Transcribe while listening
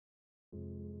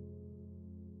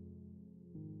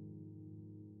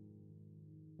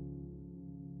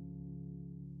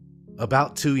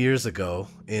About 2 years ago,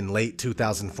 in late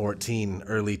 2014,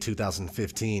 early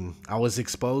 2015, I was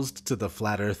exposed to the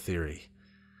flat earth theory.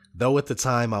 Though at the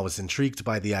time I was intrigued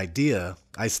by the idea,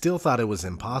 I still thought it was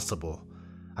impossible.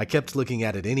 I kept looking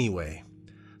at it anyway.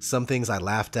 Some things I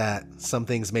laughed at, some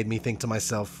things made me think to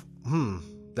myself,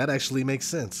 that actually makes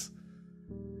sense.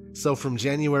 So from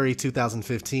January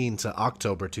 2015 to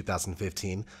October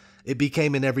 2015, it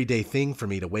became an everyday thing for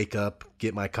me to wake up,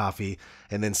 get my coffee,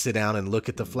 and then sit down and look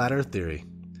at the flat earth theory.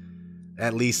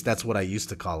 At least that's what I used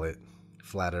to call it,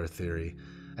 flat earth theory.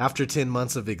 After 10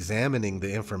 months of examining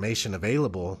the information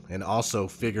available and also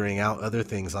figuring out other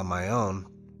things on my own,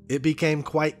 it became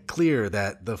quite clear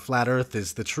that the flat earth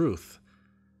is the truth.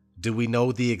 Do we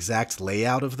know the exact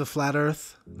layout of the flat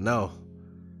earth? No.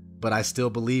 But I still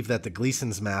believe that the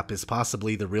Gleason's map is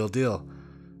possibly the real deal,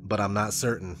 but I'm not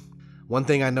certain. One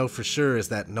thing I know for sure is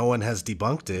that no one has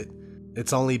debunked it.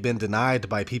 It's only been denied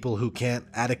by people who can't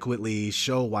adequately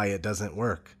show why it doesn't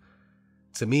work.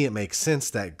 To me, it makes sense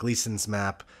that Gleason's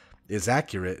map is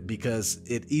accurate because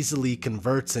it easily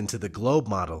converts into the globe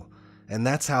model, and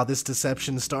that's how this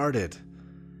deception started.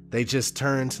 They just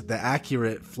turned the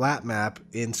accurate flat map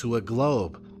into a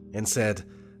globe and said,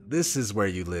 "This is where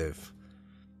you live."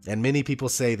 And many people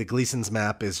say the Gleason's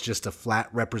map is just a flat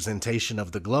representation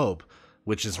of the globe,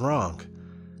 which is wrong.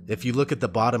 If you look at the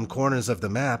bottom corners of the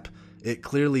map, it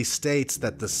clearly states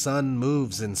that the sun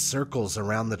moves in circles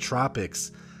around the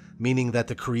tropics, meaning that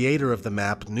the creator of the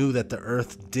map knew that the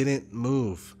earth didn't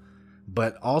move.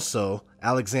 But also,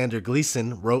 Alexander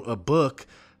Gleason wrote a book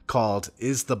called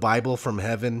Is the Bible from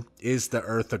Heaven? Is the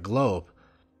Earth a Globe?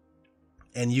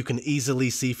 And you can easily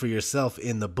see for yourself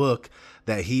in the book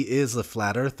that he is a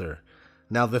flat earther.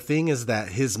 Now the thing is that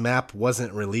his map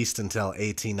wasn't released until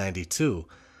 1892,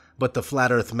 but the flat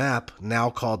earth map, now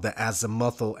called the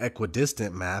azimuthal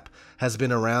equidistant map, has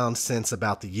been around since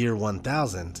about the year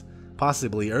 1000,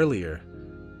 possibly earlier.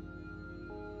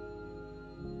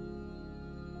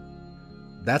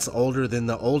 That's older than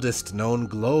the oldest known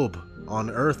globe on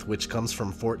Earth, which comes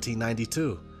from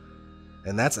 1492.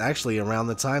 And that's actually around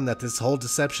the time that this whole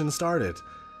deception started.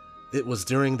 It was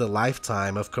during the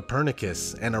lifetime of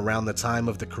Copernicus and around the time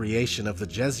of the creation of the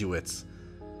Jesuits.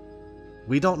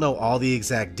 We don't know all the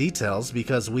exact details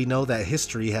because we know that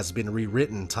history has been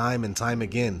rewritten time and time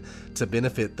again to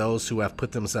benefit those who have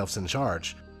put themselves in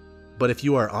charge. But if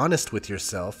you are honest with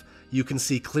yourself, you can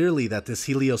see clearly that this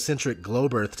heliocentric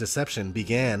globe Earth deception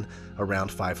began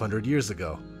around 500 years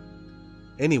ago.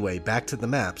 Anyway, back to the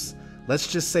maps. Let's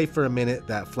just say for a minute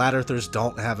that flat earthers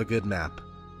don't have a good map.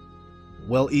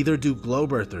 Well, either do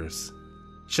globe earthers.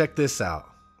 Check this out.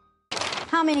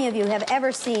 How many of you have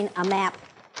ever seen a map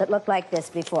that looked like this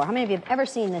before? How many of you have ever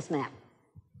seen this map?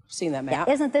 Seen that map.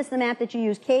 Yeah. Isn't this the map that you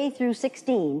use K through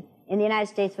 16 in the United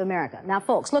States of America? Now,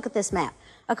 folks, look at this map.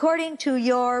 According to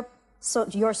your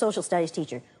social studies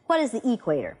teacher, what is the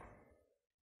equator?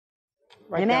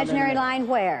 Right. An imaginary line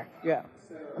where? Yeah.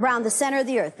 Around the center of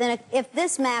the Earth. Then if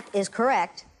this map is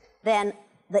correct, then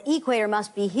the equator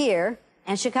must be here,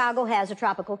 and Chicago has a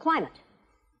tropical climate.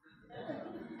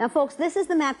 Now, folks, this is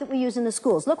the map that we use in the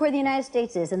schools. Look where the United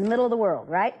States is, in the middle of the world,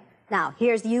 right? Now,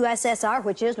 here's the USSR,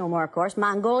 which is no more, of course,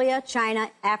 Mongolia,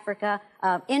 China, Africa,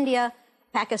 India,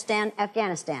 Pakistan,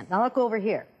 Afghanistan. Now, look over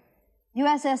here.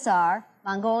 USSR,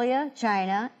 Mongolia,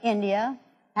 China, India,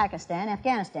 Pakistan,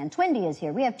 Afghanistan. Two Indias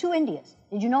here. We have two Indias.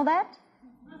 Did you know that?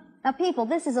 Now, people,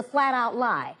 this is a flat-out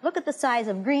lie. Look at the size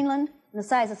of Greenland and the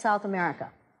size of South America.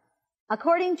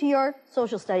 According to your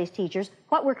social studies teachers,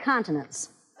 what were continents?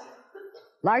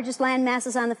 Largest land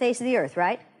masses on the face of the Earth,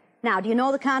 right? Now, do you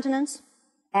know the continents?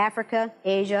 Africa,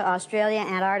 Asia, Australia,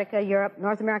 Antarctica, Europe,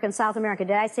 North America, and South America.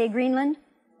 Did I say Greenland?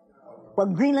 Well,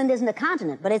 Greenland isn't a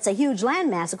continent, but it's a huge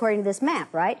landmass according to this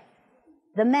map, right?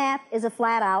 The map is a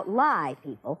flat-out lie,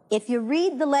 people. If you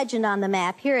read the legend on the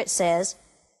map, here it says,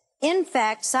 in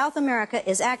fact, South America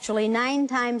is actually 9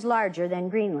 times larger than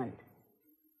Greenland.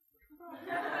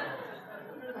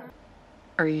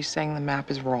 Are you saying the map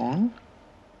is wrong?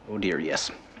 Oh dear, yes.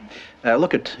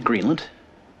 Look at Greenland.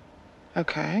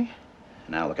 Okay.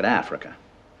 Now look at Africa.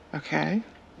 Okay.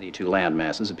 The two land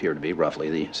masses appear to be roughly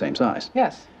the same size.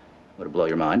 Yes. Would it blow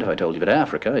your mind if I told you that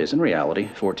Africa is in reality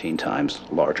 14 times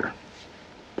larger?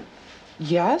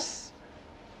 Yes.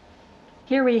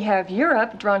 Here we have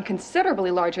Europe, drawn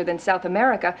considerably larger than South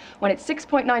America. When it's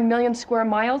 6.9 million square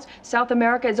miles, South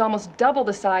America is almost double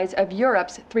the size of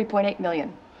Europe's 3.8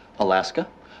 million. Alaska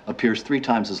appears 3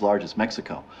 times as large as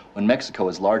Mexico, when Mexico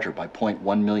is larger by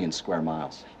 0.1 million square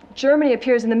miles. Germany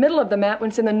appears in the middle of the map when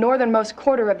it's in the northernmost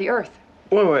quarter of the Earth.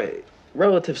 Wait.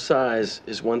 Relative size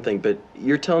is one thing, but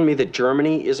you're telling me that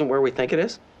Germany isn't where we think it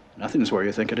is? Nothing's where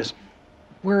you think it is.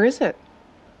 Where is it?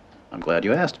 I'm glad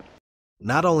you asked.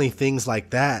 Not only things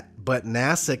like that, but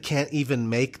NASA can't even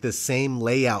make the same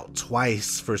layout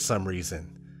twice for some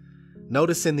reason.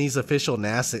 Notice in these official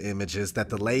NASA images that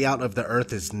the layout of the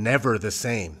Earth is never the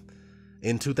same.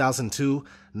 In 2002,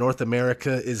 North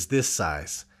America is this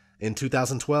size. In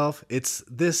 2012, it's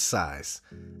this size.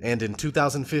 And in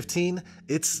 2015,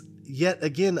 it's yet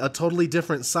again a totally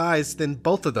different size than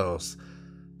both of those.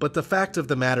 But the fact of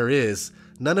the matter is,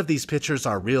 none of these pictures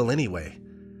are real anyway.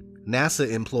 NASA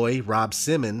employee Rob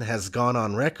Simon has gone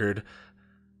on record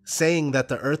saying that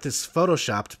the Earth is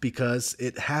photoshopped because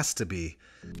it has to be.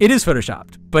 It is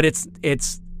photoshopped, but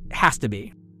it's has to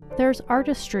be. There's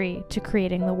artistry to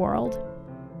creating the world.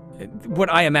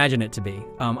 What I imagine it to be.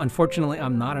 Unfortunately,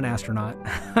 I'm not an astronaut.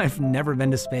 I've never been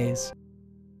to space.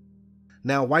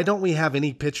 Now, why don't we have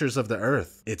any pictures of the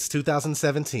Earth? It's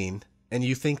 2017, and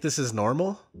you think this is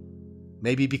normal?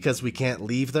 Maybe because we can't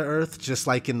leave the Earth, just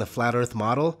like in the flat Earth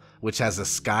model, which has a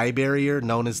sky barrier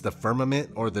known as the firmament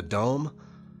or the dome?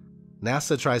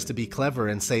 NASA tries to be clever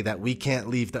and say that we can't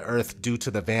leave the Earth due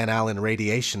to the Van Allen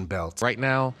radiation belt. Right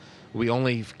now, we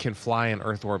only can fly in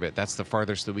Earth orbit. That's the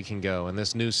farthest that we can go. And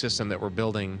this new system that we're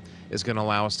building is going to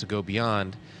allow us to go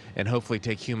beyond and hopefully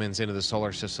take humans into the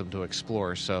solar system to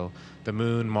explore. So the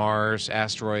moon, Mars,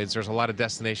 asteroids, there's a lot of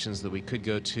destinations that we could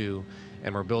go to,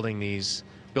 and we're building these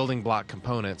building block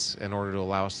components in order to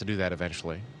allow us to do that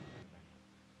eventually.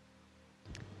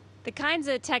 The kinds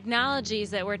of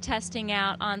technologies that we're testing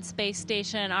out on Space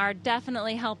Station are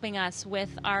definitely helping us with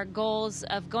our goals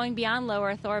of going beyond low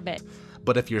Earth orbit.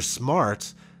 But if you're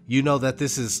smart, you know that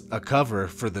this is a cover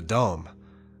for the dome.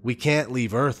 We can't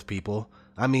leave Earth, people.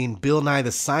 I mean, Bill Nye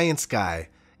the Science Guy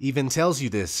even tells you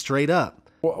this straight up.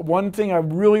 One thing I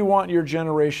really want your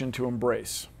generation to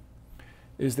embrace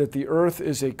is that the Earth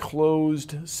is a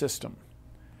closed system.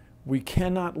 We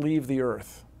cannot leave the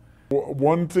Earth.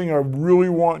 One thing I really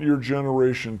want your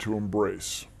generation to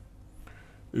embrace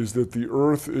is that the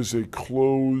Earth is a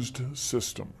closed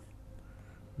system.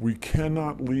 We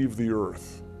cannot leave the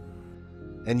Earth.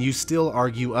 And you still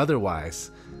argue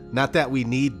otherwise. Not that we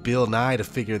need Bill Nye to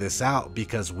figure this out,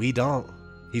 because we don't.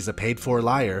 He's a paid-for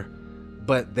liar.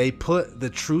 But they put the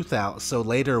truth out so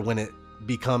later when it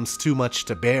becomes too much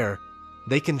to bear,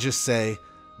 they can just say,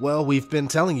 well, we've been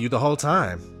telling you the whole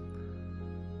time.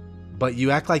 But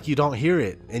you act like you don't hear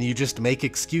it, and you just make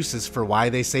excuses for why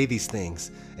they say these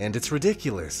things, and it's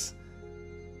ridiculous.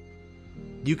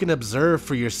 You can observe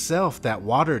for yourself that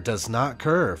water does not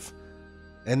curve.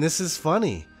 And this is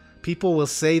funny. People will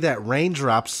say that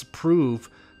raindrops prove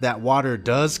that water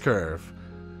does curve.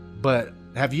 But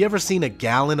have you ever seen a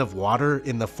gallon of water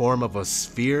in the form of a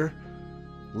sphere?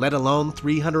 Let alone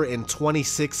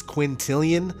 326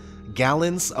 quintillion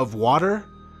gallons of water?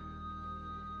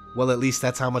 Well, at least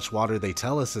that's how much water they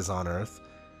tell us is on Earth.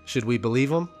 Should we believe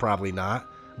them? Probably not.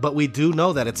 But we do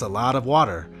know that it's a lot of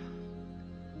water.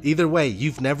 Either way,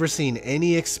 you've never seen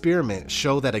any experiment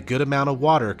show that a good amount of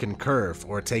water can curve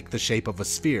or take the shape of a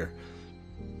sphere.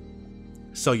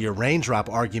 So your raindrop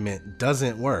argument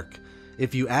doesn't work.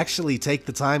 If you actually take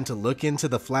the time to look into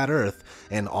the flat Earth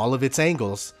and all of its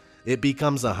angles, it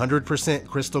becomes 100%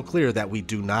 crystal clear that we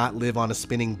do not live on a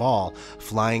spinning ball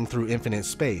flying through infinite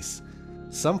space.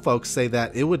 Some folks say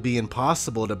that it would be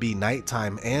impossible to be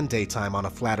nighttime and daytime on a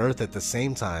flat Earth at the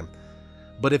same time.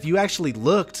 But if you actually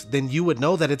looked, then you would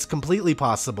know that it's completely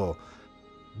possible,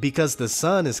 because the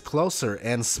sun is closer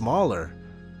and smaller.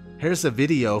 Here's a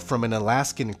video from an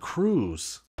Alaskan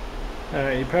cruise.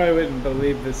 Alright, you probably wouldn't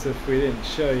believe this if we didn't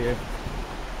show you.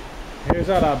 Here's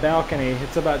on our balcony.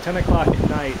 It's about 10 o'clock at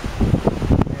night.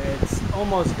 It's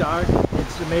almost dark.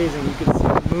 It's amazing. You can see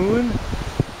the moon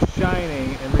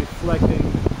shining and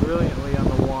reflecting brilliantly on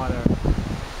the water.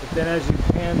 But then as you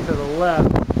pan to the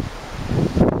left,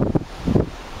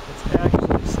 it's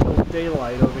actually still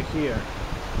daylight over here.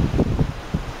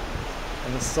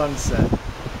 And the sunset.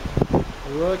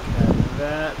 Look at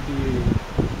that beauty.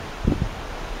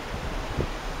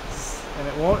 And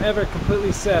it won't ever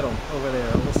completely settle over there.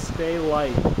 It will stay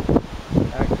light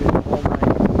actually the whole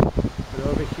night. But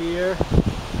over here,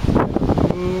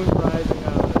 the moon rising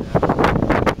out of there.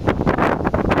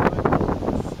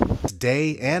 It's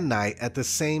day and night at the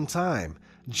same time,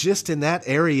 just in that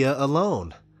area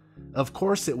alone. Of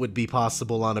course it would be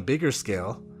possible on a bigger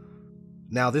scale.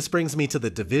 Now this brings me to the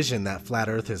division that Flat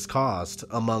Earth has caused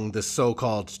among the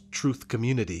so-called truth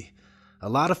community. A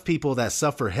lot of people that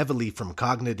suffer heavily from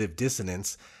cognitive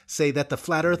dissonance say that the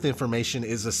Flat Earth information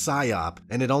is a psyop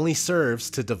and it only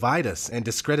serves to divide us and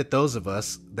discredit those of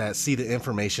us that see the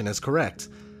information as correct.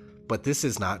 But this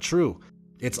is not true.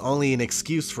 It's only an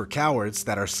excuse for cowards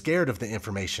that are scared of the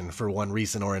information for one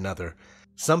reason or another.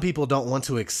 Some people don't want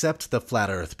to accept the flat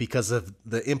earth because of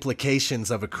the implications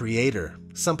of a creator.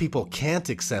 Some people can't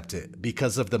accept it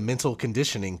because of the mental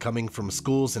conditioning coming from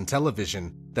schools and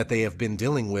television that they have been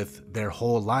dealing with their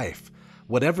whole life.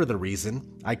 Whatever the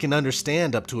reason, I can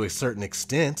understand up to a certain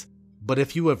extent, but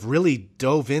if you have really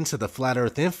dove into the flat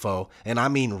earth info, and I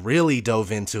mean really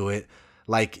dove into it,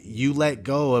 like you let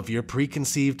go of your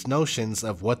preconceived notions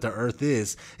of what the earth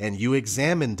is and you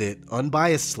examined it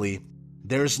unbiasedly,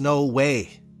 there's no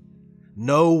way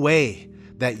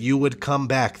that you would come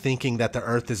back thinking that the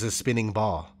earth is a spinning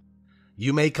ball.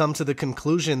 You may come to the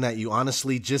conclusion that you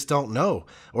honestly just don't know,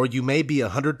 or you may be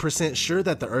 100% sure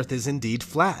that the earth is indeed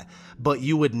flat, but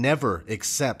you would never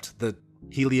accept the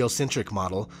heliocentric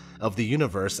model of the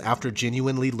universe after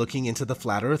genuinely looking into the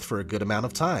flat earth for a good amount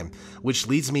of time, which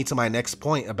leads me to my next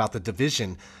point about the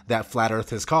division that flat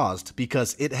earth has caused,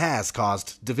 because it has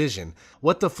caused division.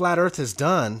 What the flat earth has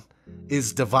done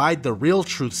is divide the real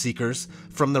truth seekers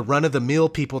from the run-of-the-mill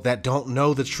people that don't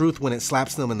know the truth when it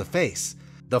slaps them in the face.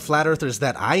 The flat earthers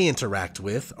that I interact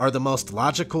with are the most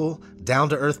logical,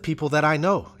 down-to-earth people that I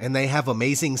know, and they have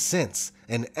amazing sense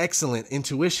and excellent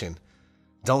intuition.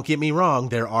 Don't get me wrong,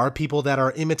 there are people that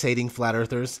are imitating flat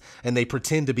earthers and they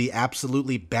pretend to be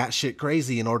absolutely batshit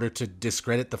crazy in order to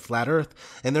discredit the flat earth,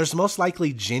 and there's most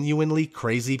likely genuinely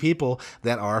crazy people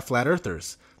that are flat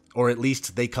earthers. Or at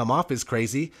least they come off as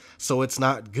crazy, so it's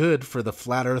not good for the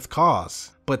flat earth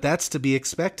cause. But that's to be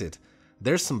expected.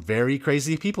 There's some very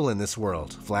crazy people in this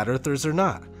world, flat earthers or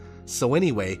not. So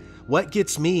anyway, what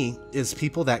gets me is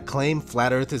people that claim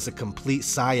flat earth is a complete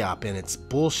psyop and it's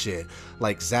bullshit,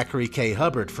 like Zachary K.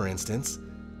 Hubbard for instance.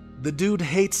 The dude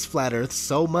hates flat earth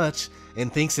so much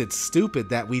and thinks it's stupid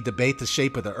that we debate the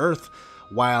shape of the earth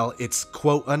while it's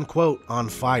quote unquote on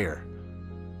fire.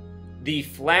 The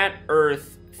flat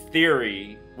earth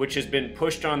theory, which has been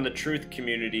pushed on the truth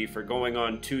community for going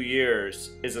on 2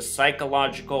 years, is a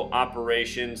psychological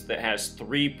operation that has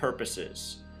 3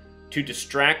 purposes. To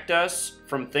distract us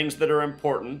from things that are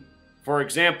important. For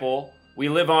example, we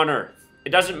live on Earth.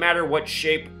 It doesn't matter what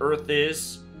shape Earth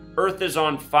is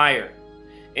on fire.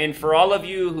 And for all of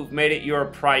you who've made it your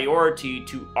priority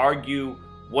to argue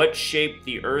what shape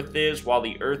the Earth is while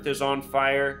the Earth is on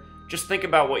fire, just think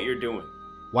about what you're doing.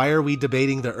 Why are we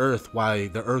debating the earth while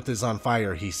the earth is on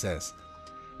fire, he says.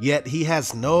 Yet he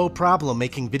has no problem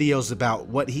making videos about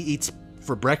what he eats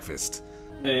for breakfast.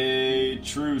 Hey,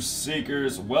 truth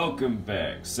seekers, welcome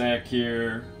back. Zach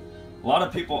here. A lot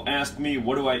of people ask me,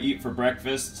 what do I eat for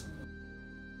breakfast?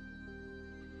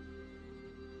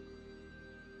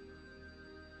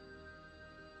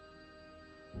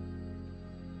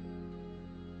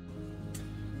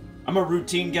 I'm a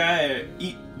routine guy. I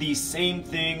eat the same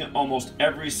thing almost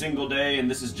every single day,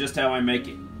 and this is just how I make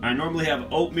it. I normally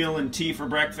have oatmeal and tea for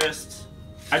breakfast.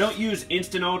 I don't use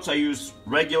instant oats, I use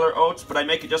regular oats, but I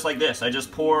make it just like this. I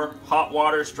just pour hot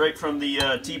water straight from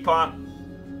the teapot.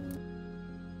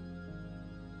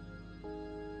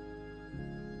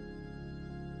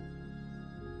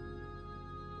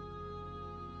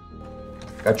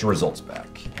 Got your results back.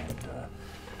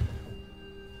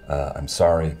 And, I'm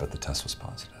sorry, but the test was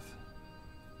positive.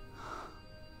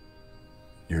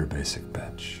 You're a basic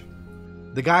bitch.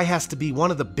 The guy has to be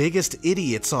one of the biggest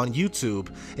idiots on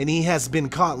YouTube, and he has been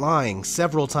caught lying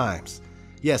several times.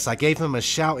 Yes, I gave him a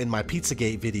shout in my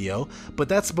Pizzagate video, but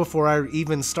that's before I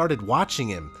even started watching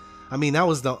him. I mean, that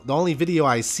was the only video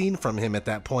I seen from him at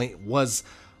that point was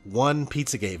one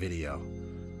Pizzagate video.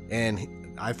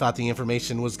 And I thought the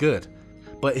information was good.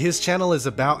 But his channel is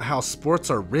about how sports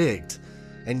are rigged,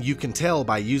 and you can tell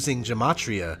by using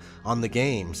gematria on the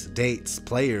games, dates,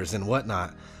 players, and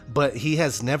whatnot. But he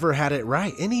has never had it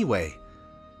right anyway.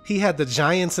 He had the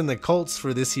Giants and the Colts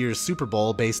for this year's Super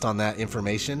Bowl based on that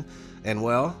information, and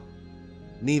well,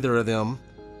 neither of them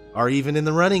are even in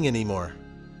the running anymore.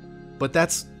 But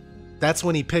that's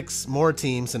when he picks more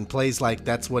teams and plays like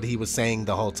that's what he was saying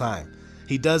the whole time.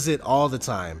 He does it all the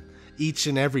time, each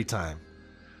and every time.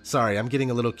 Sorry, I'm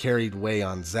getting a little carried away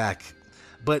on Zach.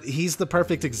 But he's the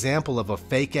perfect example of a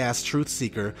fake-ass truth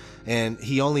seeker, and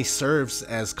he only serves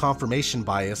as confirmation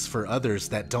bias for others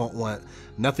that don't want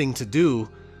nothing to do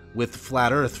with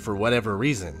flat earth for whatever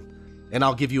reason. And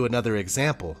I'll give you another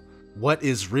example. What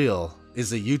Is Real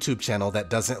is a YouTube channel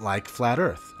that doesn't like flat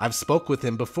earth. I've spoke with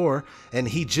him before, and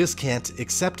he just can't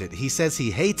accept it. He says he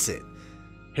hates it.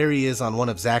 Here he is on one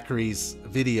of Zachary's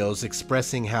videos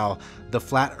expressing how the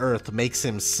flat earth makes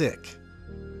him sick.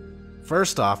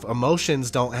 First off,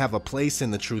 emotions don't have a place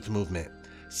in the truth movement.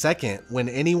 Second, when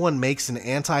anyone makes an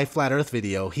anti-flat earth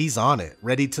video, he's on it,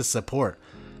 ready to support.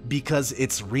 because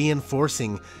it's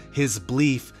reinforcing his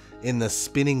belief in the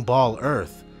spinning ball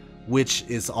Earth, which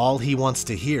is all he wants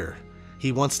to hear.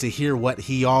 He wants to hear what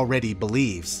he already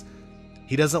believes.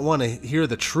 He doesn't want to hear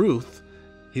the truth.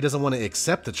 He doesn't want to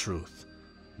accept the truth,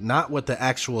 not what the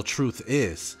actual truth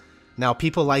is. Now,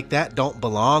 people like that don't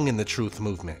belong in the truth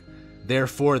movement.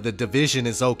 Therefore, the division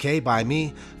is okay by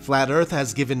me. Flat Earth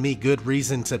has given me good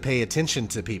reason to pay attention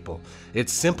to people.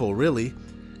 It's simple, really.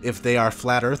 If they are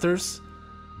flat earthers,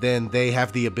 then they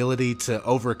have the ability to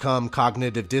overcome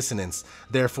cognitive dissonance.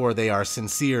 Therefore, they are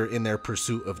sincere in their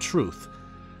pursuit of truth.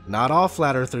 Not all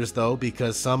flat earthers, though,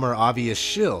 because some are obvious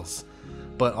shills.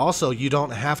 But also, you don't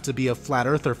have to be a flat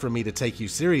earther for me to take you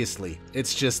seriously.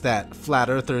 It's just that flat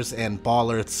earthers and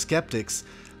ball earth skeptics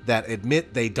that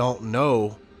admit they don't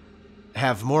know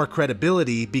have more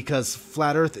credibility because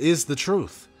flat earth is the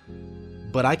truth.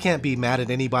 But I can't be mad at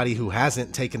anybody who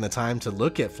hasn't taken the time to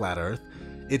look at flat earth.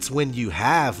 It's when you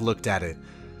have looked at it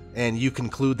and you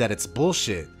conclude that it's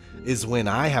bullshit is when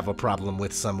I have a problem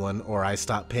with someone or I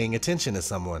stop paying attention to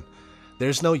someone.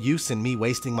 There's no use in me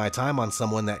wasting my time on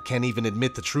someone that can't even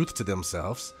admit the truth to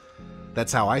themselves.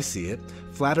 That's how I see it.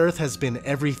 Flat Earth has been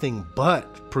everything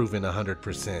but proven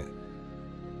 100%.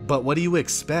 But what do you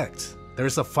expect?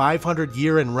 There's a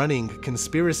 500-year and running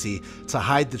conspiracy to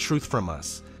hide the truth from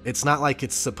us. It's not like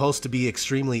it's supposed to be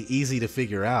extremely easy to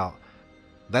figure out.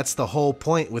 That's the whole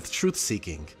point with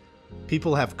truth-seeking.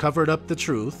 People have covered up the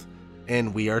truth,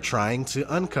 and we are trying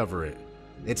to uncover it.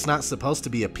 It's not supposed to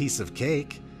be a piece of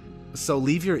cake. So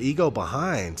leave your ego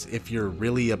behind if you're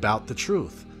really about the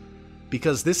truth.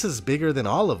 Because this is bigger than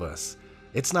all of us.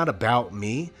 It's not about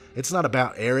me. It's not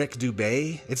about Eric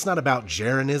Dubé. It's not about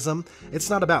Jeranism. It's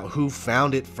not about who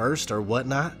found it first or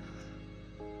whatnot.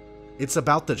 It's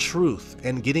about the truth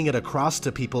and getting it across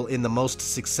to people in the most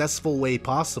successful way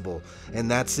possible.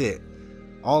 And that's it.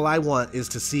 All I want is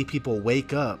to see people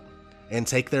wake up and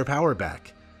take their power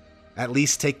back. At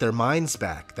least take their minds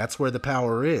back. That's where the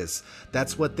power is.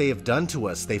 That's what they have done to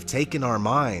us. They've taken our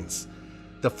minds.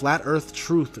 The flat earth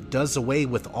truth does away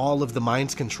with all of the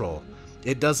mind control.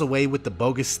 It does away with the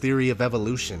bogus theory of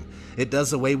evolution. It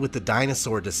does away with the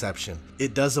dinosaur deception.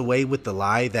 It does away with the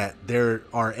lie that there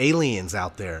are aliens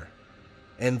out there.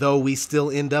 And though we still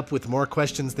end up with more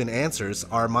questions than answers,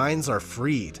 our minds are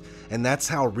freed. And that's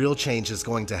how real change is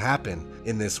going to happen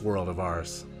in this world of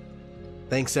ours.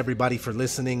 Thanks everybody for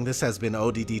listening. This has been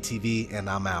OOD TV, and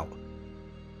I'm out.